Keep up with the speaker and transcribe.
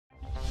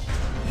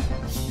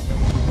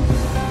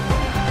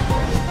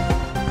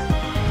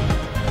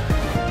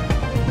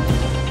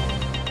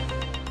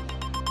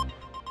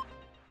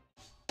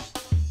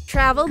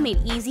Travel made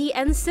easy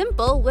and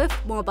simple with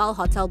mobile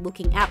hotel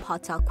booking app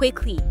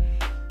Hotelquickly.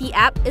 The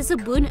app is a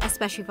boon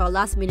especially for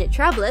last-minute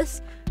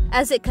travelers,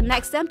 as it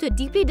connects them to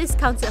deeply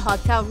discounted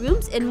hotel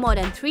rooms in more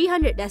than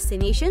 300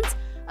 destinations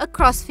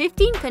across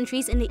 15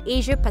 countries in the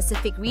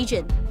Asia-Pacific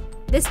region.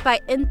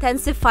 Despite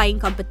intensifying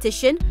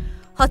competition,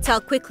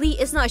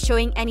 Hotelquickly is not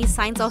showing any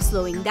signs of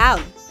slowing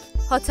down.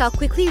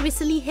 Hotelquickly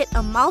recently hit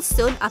a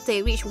milestone after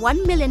it reached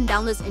 1 million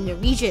downloads in the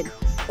region.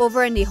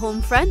 Over on the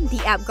home front,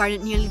 the app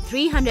garnered nearly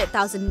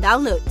 300,000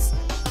 downloads.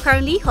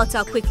 Currently,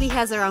 Hotelquickly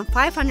has around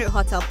 500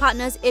 hotel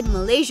partners in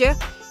Malaysia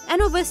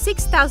and over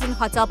 6,000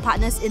 hotel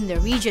partners in the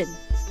region.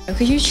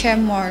 Could you share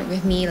more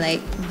with me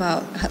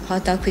about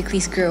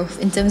Hotelquickly's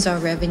growth in terms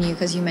of revenue?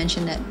 Because you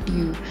mentioned that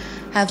you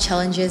have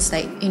challenges,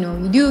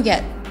 you do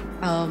get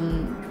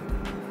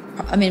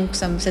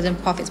some certain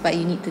profits, but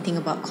you need to think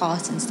about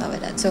costs and stuff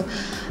like that. So,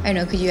 I don't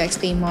know, could you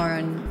explain more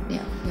on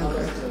your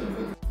growth?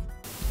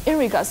 In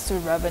regards to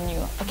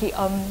revenue,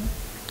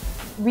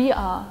 we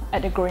are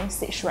at a growing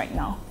stage right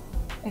now.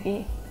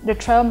 The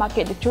travel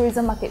market, the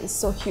tourism market is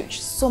so huge,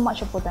 so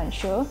much of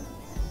potential,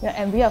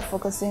 and we are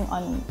focusing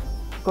on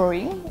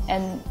growing.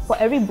 And for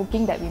every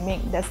booking that we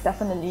make, there's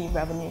definitely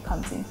revenue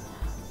comes in.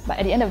 But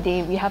at the end of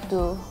the day, we have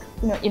to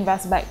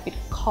invest back with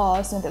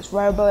costs, and there's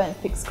variable and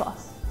fixed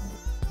costs.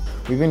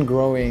 We've been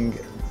growing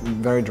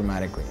very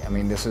dramatically.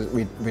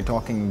 We're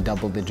talking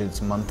double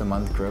digits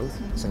month-to-month growth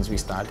since we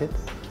started,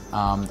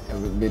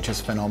 which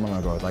is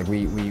phenomenal growth.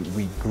 We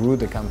grew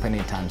the company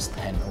times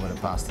 10 over the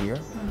past year,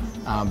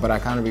 but I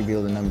can't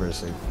reveal the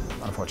numbers,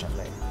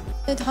 unfortunately.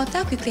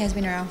 Hotelquickly has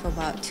been around for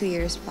about 2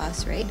 years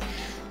plus, right?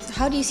 So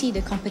how do you see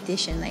the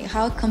competition?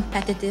 How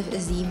competitive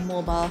is the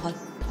mobile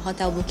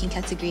hotel booking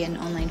category and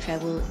online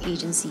travel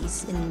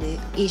agencies in the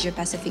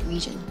Asia-Pacific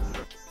region?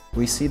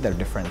 We see their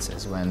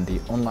differences when the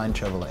online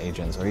travel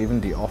agents or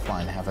even the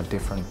offline have a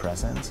different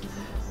presence.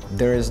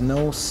 There is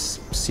no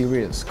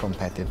serious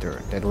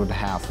competitor that would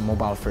have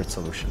mobile-first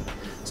solution.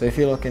 So if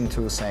you look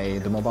into, say,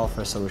 the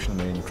mobile-first solution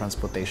within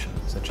transportation,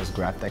 such as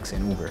Grab Taxi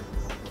and Uber,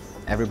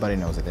 everybody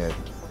knows it. They're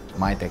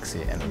My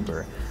Taxi and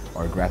Uber,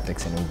 or Grab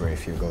Taxi and Uber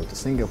if you go to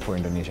Singapore,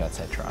 Indonesia,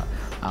 etc.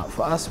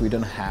 For us, we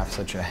don't have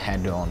such a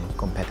head-on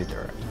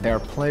competitor. There are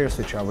players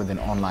which are within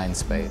online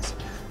space,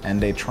 and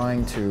they're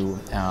trying to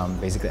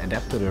basically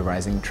adapt to the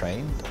rising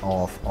trend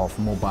of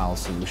mobile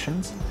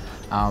solutions.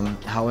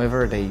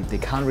 However, they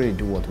can't really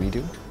do what we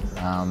do.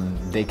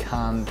 They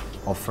can't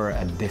offer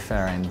a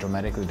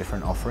dramatically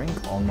different offering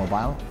on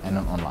mobile and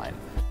on online.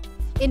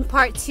 In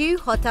part 2,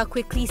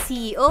 Hotelquickly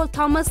CEO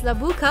Thomas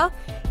Labuka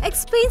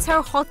explains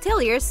how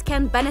hoteliers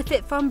can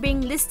benefit from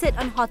being listed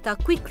on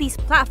Hotelquickly's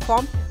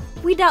platform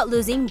without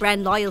losing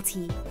brand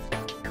loyalty.